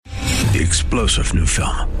The explosive new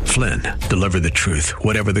film, Flynn, deliver the truth,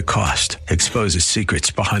 whatever the cost, exposes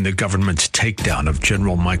secrets behind the government's takedown of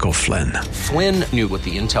General Michael Flynn. Flynn knew what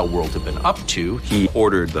the intel world had been up to. He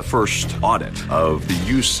ordered the first audit of the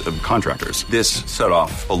use of contractors. This set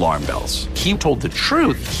off alarm bells. He told the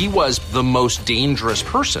truth. He was the most dangerous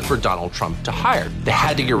person for Donald Trump to hire. They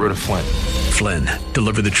had to get rid of Flynn. Flynn,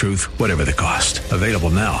 deliver the truth, whatever the cost. Available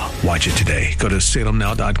now. Watch it today. Go to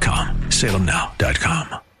salemnow.com.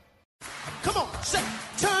 salemnow.com. Come on, say,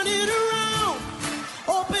 turn it around.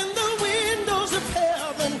 Open the windows of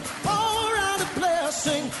heaven. Pour out a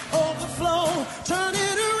blessing, overflow. Turn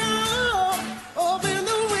it around. Open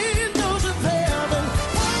the windows of heaven.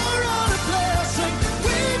 Pour out a blessing.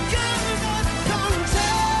 We cannot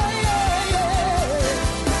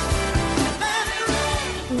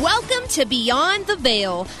contain. Welcome to Beyond the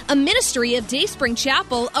Veil, a ministry of Dayspring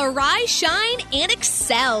Chapel. Arise, shine, and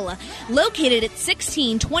excel. Located at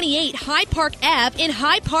 1628 Hyde Park Ave in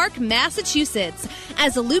Hyde Park, Massachusetts.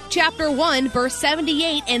 As Luke chapter 1, verse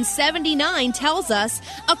 78 and 79 tells us,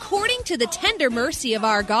 according to the tender mercy of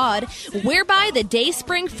our God, whereby the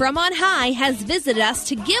dayspring from on high has visited us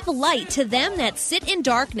to give light to them that sit in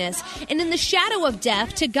darkness and in the shadow of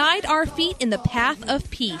death, to guide our feet in the path of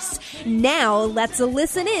peace. Now let's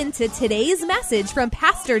listen in to today's message from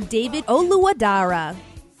Pastor David Oluwadara.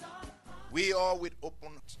 We are with open,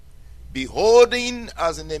 beholding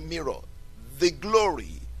as in a mirror the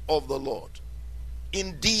glory of the Lord.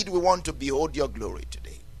 Indeed, we want to behold your glory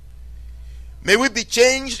today. May we be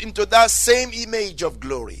changed into that same image of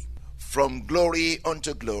glory, from glory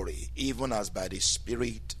unto glory, even as by the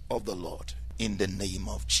Spirit of the Lord, in the name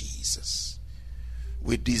of Jesus.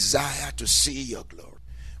 We desire to see your glory.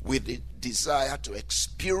 We desire to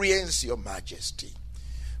experience your majesty.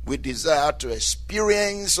 We desire to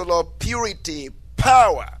experience, O Lord, purity,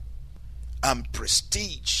 power, and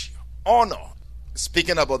prestige, honor.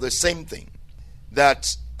 Speaking about the same thing,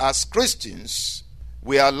 that as Christians,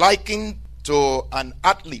 we are likened to an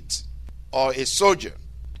athlete or a soldier,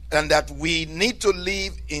 and that we need to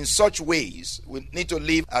live in such ways. We need to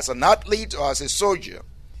live as an athlete or as a soldier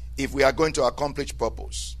if we are going to accomplish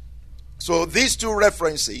purpose. So these two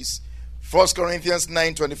references, 1 Corinthians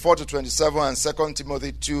 9:24-27 and 2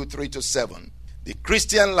 Timothy 2:3-7, the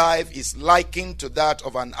Christian life is likened to that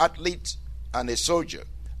of an athlete and a soldier,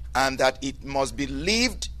 and that it must be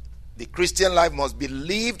lived, the Christian life must be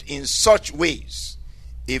lived in such ways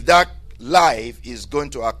if that life is going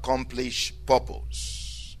to accomplish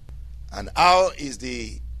purpose. And how is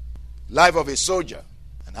the life of a soldier?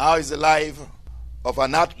 And how is the life of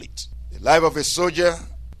an athlete? The life of a soldier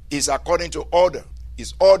is according to order,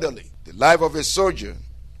 is orderly. The life of a soldier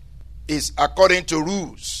is according to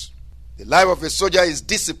rules. The life of a soldier is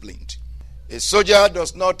disciplined. A soldier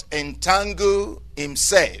does not entangle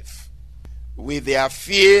himself with the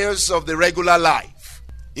affairs of the regular life,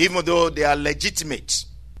 even though they are legitimate.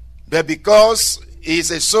 But because he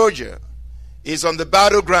is a soldier, he is on the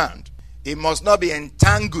battleground, he must not be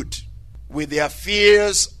entangled with the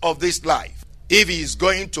affairs of this life if he is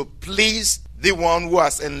going to please the one who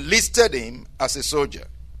has enlisted him as a soldier.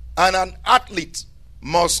 And an athlete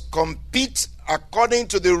must compete according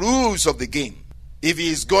to the rules of the game if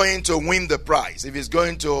he is going to win the prize, if he is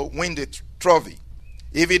going to win the trophy.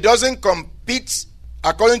 If he doesn't compete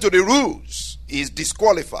according to the rules, he is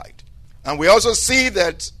disqualified. And we also see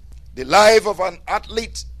that the life of an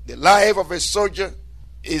athlete, the life of a soldier,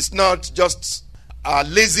 is not just a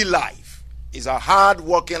lazy life, it's a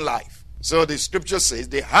hard-working life. So the scripture says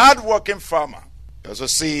the hard-working farmer. You also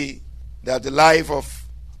see that the life of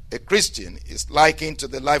a Christian is likened to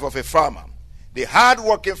the life of a farmer. The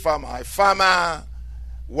hard-working farmer, a farmer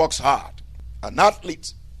works hard. An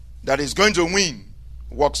athlete that is going to win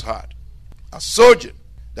works hard. A soldier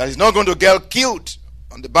that is not going to get killed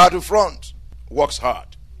on the battlefront works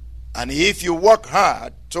hard. And if you work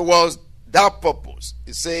hard towards that purpose,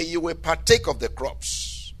 it says you will partake of the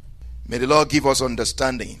crops. May the Lord give us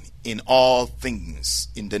understanding in all things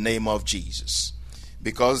in the name of Jesus.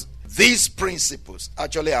 Because these principles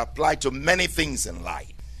actually apply to many things in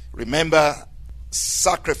life. Remember,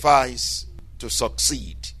 sacrifice to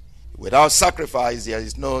succeed. Without sacrifice, there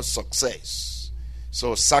is no success.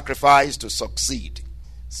 So sacrifice to succeed.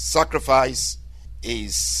 Sacrifice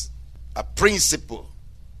is a principle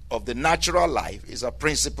of the natural life, is a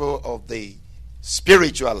principle of the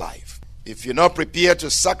spiritual life. If you're not prepared to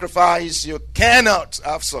sacrifice, you cannot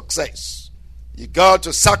have success. You got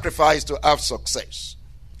to sacrifice to have success.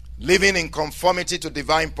 Living in conformity to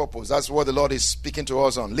divine purpose. That's what the Lord is speaking to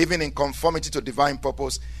us on. Living in conformity to divine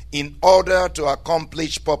purpose in order to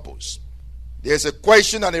accomplish purpose. there's a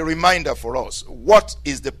question and a reminder for us. What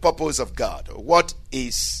is the purpose of God? What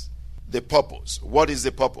is the purpose? What is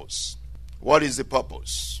the purpose? What is the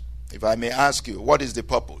purpose? If I may ask you, what is the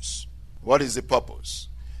purpose? What is the purpose?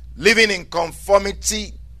 Living in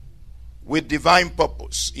conformity with divine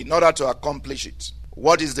purpose in order to accomplish it.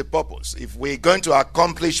 What is the purpose? If we're going to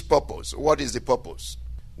accomplish purpose, what is the purpose?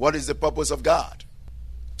 What is the purpose of God?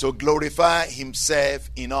 To glorify himself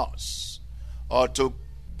in us, or to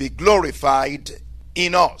be glorified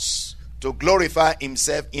in us, to glorify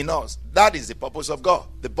himself in us. That is the purpose of God.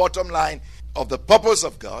 The bottom line of the purpose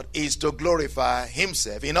of God is to glorify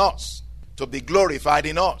himself in us, to be glorified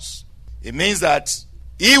in us. It means that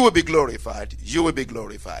he will be glorified, you will be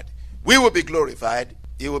glorified. We will be glorified,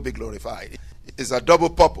 he will be glorified. It's a double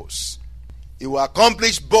purpose. He will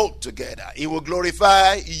accomplish both together. He will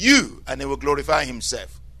glorify you and he will glorify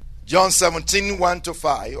himself. John 17,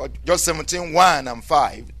 1-5, or John 17, 1 and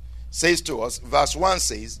 5 says to us, verse 1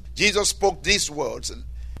 says, Jesus spoke these words,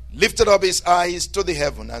 lifted up his eyes to the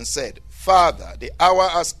heaven and said, Father, the hour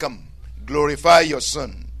has come. Glorify your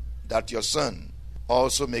Son, that your Son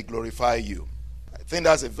also may glorify you. I think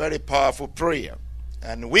that's a very powerful prayer.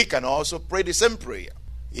 And we can also pray the same prayer.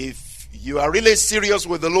 If you are really serious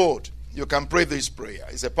with the Lord, you can pray this prayer.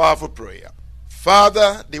 It's a powerful prayer.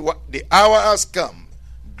 Father, the hour has come.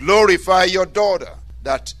 Glorify your daughter,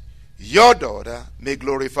 that your daughter may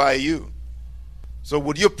glorify you. So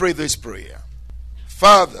would you pray this prayer?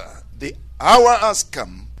 Father, the hour has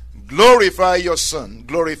come. Glorify your Son.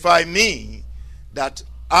 Glorify me, that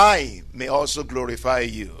I may also glorify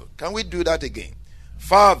you. Can we do that again?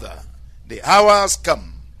 Father, the hour has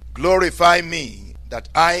come. Glorify me, that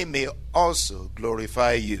I may also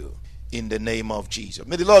glorify you. In the name of Jesus.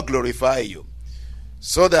 May the Lord glorify you,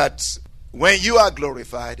 so that when you are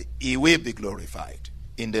glorified, he will be glorified.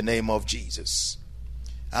 In the name of Jesus.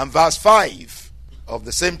 And verse 5 of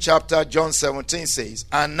the same chapter, John 17 says,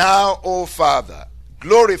 And now, O Father,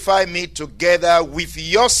 glorify me together with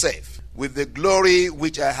yourself, with the glory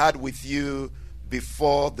which I had with you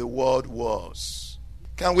before the world was.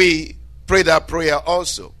 Can we pray that prayer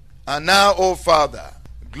also? And now, O Father,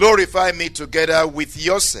 glorify me together with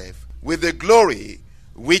yourself, with the glory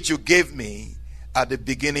which you gave me at the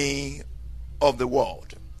beginning of the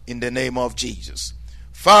world. In the name of Jesus.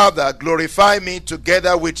 Father, glorify me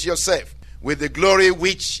together with yourself, with the glory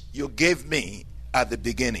which you gave me at the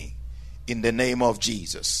beginning. In the name of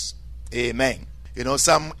Jesus. Amen. You know,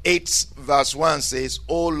 Psalm 8 verse 1 says,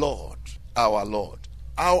 O Lord, our Lord,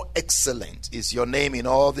 how excellent is your name in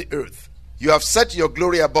all the earth. You have set your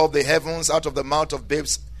glory above the heavens. Out of the mouth of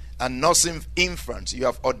babes and nursing infants you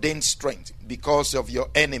have ordained strength because of your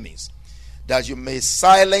enemies, that you may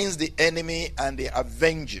silence the enemy and the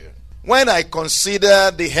avenger. When I consider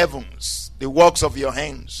the heavens, the works of your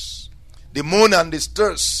hands, the moon and the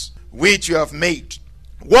stars which you have made,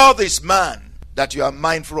 what is man that you are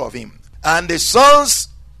mindful of him, and the sons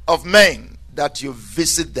of men that you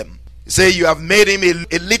visit them? Say you have made him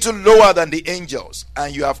a little lower than the angels,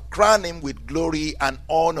 and you have crowned him with glory and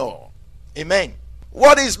honor. Amen.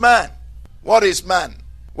 What is man? What is man?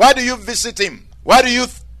 Why do you visit him? Why do you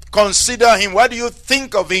consider him? Why do you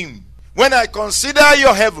think of him? When I consider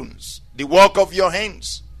your heavens, the work of your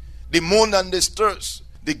hands, the moon and the stars,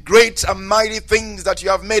 the great and mighty things that you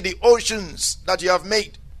have made, the oceans that you have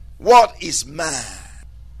made, what is man?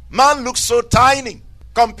 Man looks so tiny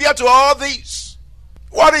compared to all these.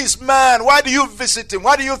 What is man? Why do you visit him?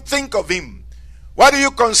 Why do you think of him? Why do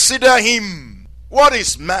you consider him? What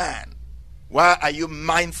is man? Why are you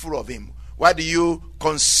mindful of him? Why do you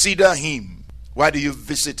consider him? Why do you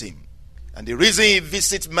visit him? And the reason he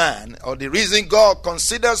visits man, or the reason God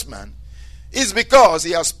considers man, is because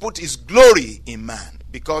he has put his glory in man.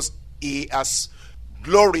 Because he has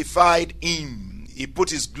glorified him. He put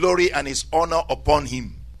his glory and his honor upon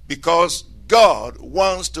him. Because God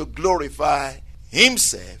wants to glorify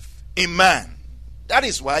himself in man. That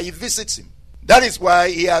is why he visits him. That is why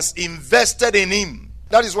he has invested in him.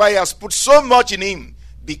 That is why he has put so much in him,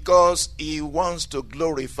 because he wants to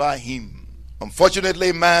glorify him.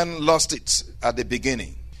 Unfortunately, man lost it at the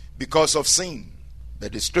beginning because of sin.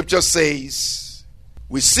 But the scripture says,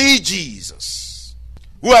 we see Jesus,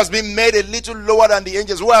 who has been made a little lower than the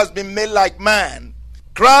angels, who has been made like man,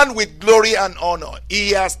 crowned with glory and honor.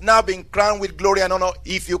 He has now been crowned with glory and honor.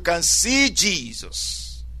 If you can see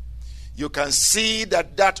Jesus, you can see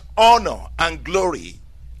that honor and glory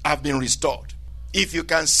have been restored. If you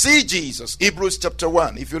can see Jesus, Hebrews chapter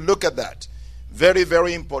 1, if you look at that, very,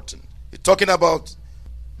 very important. You're talking about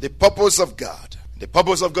the purpose of God. The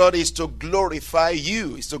purpose of God is to glorify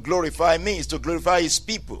you, is to glorify me, is to glorify his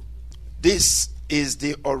people. This is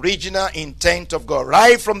the original intent of God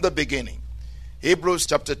right from the beginning. Hebrews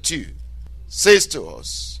chapter 2 says to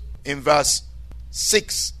us in verse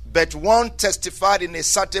 6, but one testified in a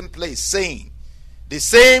certain place, saying, the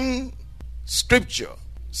same scripture,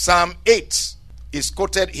 Psalm 8, is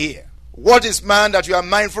quoted here. What is man that you are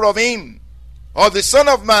mindful of him? Or the Son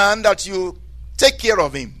of Man that you take care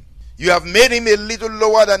of him? You have made him a little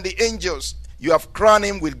lower than the angels. You have crowned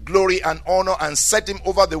him with glory and honor and set him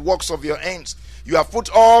over the works of your hands. You have put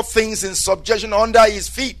all things in subjection under his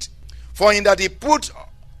feet. For in that he put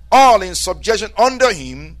all in subjection under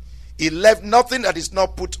him, he left nothing that is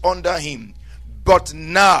not put under him. But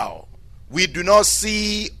now we do not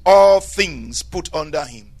see all things put under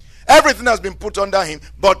him. Everything has been put under him,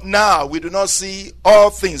 but now we do not see all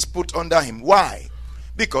things put under him. Why?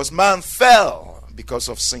 Because man fell because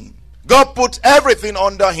of sin. God put everything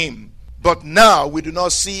under him, but now we do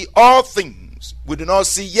not see all things. We do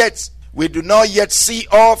not yet see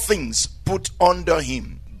all things put under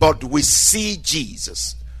him. But we see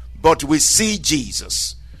Jesus. But we see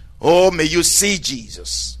Jesus. Oh, may you see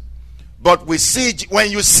Jesus. But we see,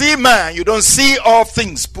 when you see man, you don't see all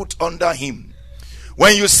things put under him.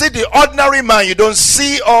 When you see the ordinary man, you don't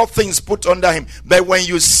see all things put under him. But when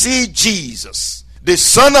you see Jesus, the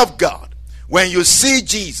Son of God, when you see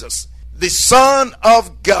Jesus, the Son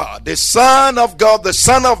of God, the Son of God, the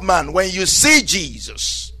Son of Man, when you see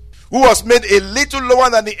Jesus, who was made a little lower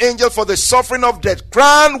than the angel for the suffering of death,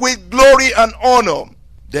 crowned with glory and honor,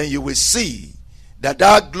 then you will see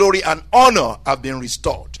that glory and honor have been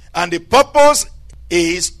restored. And the purpose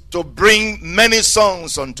is to bring many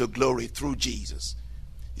sons unto glory through Jesus.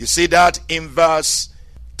 You see that in verse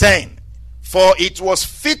 10. For it was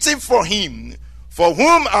fitting for him, for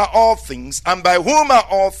whom are all things, and by whom are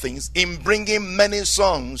all things, in bringing many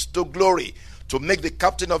sons to glory, to make the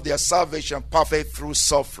captain of their salvation perfect through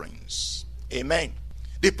sufferings. Amen.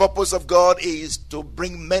 The purpose of God is to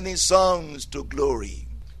bring many sons to glory.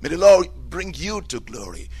 May the Lord bring you to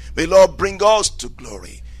glory. May the Lord bring us to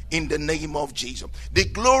glory in the name of Jesus. The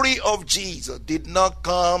glory of Jesus did not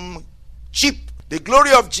come cheap. The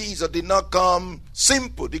glory of Jesus did not come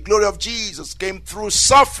simple. The glory of Jesus came through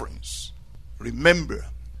sufferings. Remember,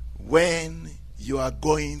 when you are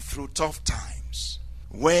going through tough times,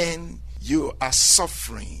 when you are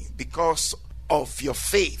suffering because of your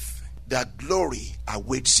faith, that glory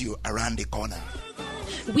awaits you around the corner.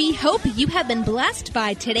 We hope you have been blessed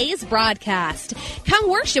by today's broadcast. Come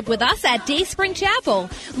worship with us at Dayspring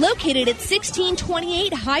Chapel, located at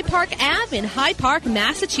 1628 High Park Ave in High Park,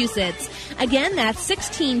 Massachusetts. Again, that's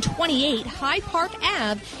 1628 High Park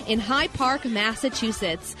Ave in High Park,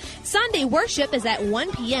 Massachusetts. Sunday worship is at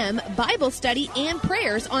 1 p.m., Bible study and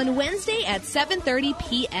prayers on Wednesday at 7:30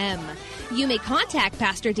 p.m. You may contact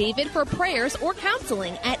Pastor David for prayers or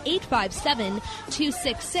counseling at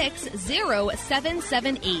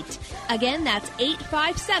 857-266-0778. Again, that's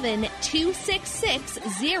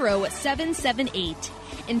 857-266-0778.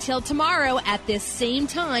 Until tomorrow at this same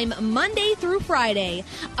time, Monday through Friday,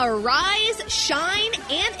 arise, shine,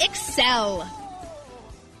 and excel.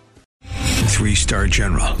 3-star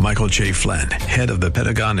General Michael J. Flynn, head of the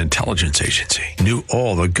Pentagon Intelligence Agency, knew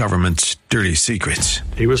all the government's dirty secrets.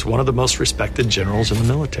 He was one of the most respected generals in the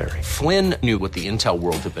military. Flynn knew what the intel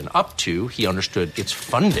world had been up to. He understood its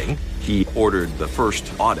funding. He ordered the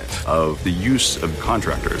first audit of the use of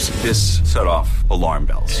contractors. This set off alarm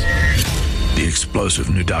bells. The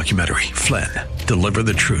explosive new documentary, Flynn, Deliver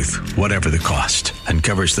the Truth, Whatever the Cost,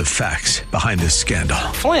 uncovers the facts behind this scandal.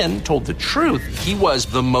 Flynn told the truth. He was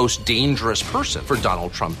the most dangerous person for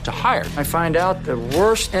Donald Trump to hire. I find out the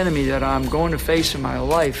worst enemy that I'm going to face in my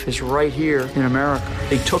life is right here in America.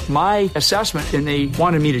 They took my assessment and they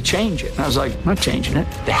wanted me to change it. And I was like, I'm not changing it.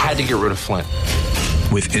 They had to get rid of Flynn.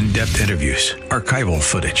 With in-depth interviews, archival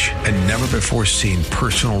footage, and never-before-seen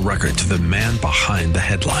personal records of the man behind the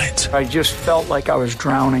headlines. I just felt like I was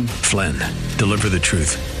drowning. Flynn, Deliver the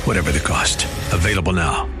Truth, Whatever the Cost. Available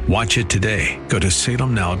now. Watch it today. Go to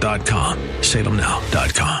salemnow.com.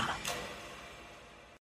 salemnow.com.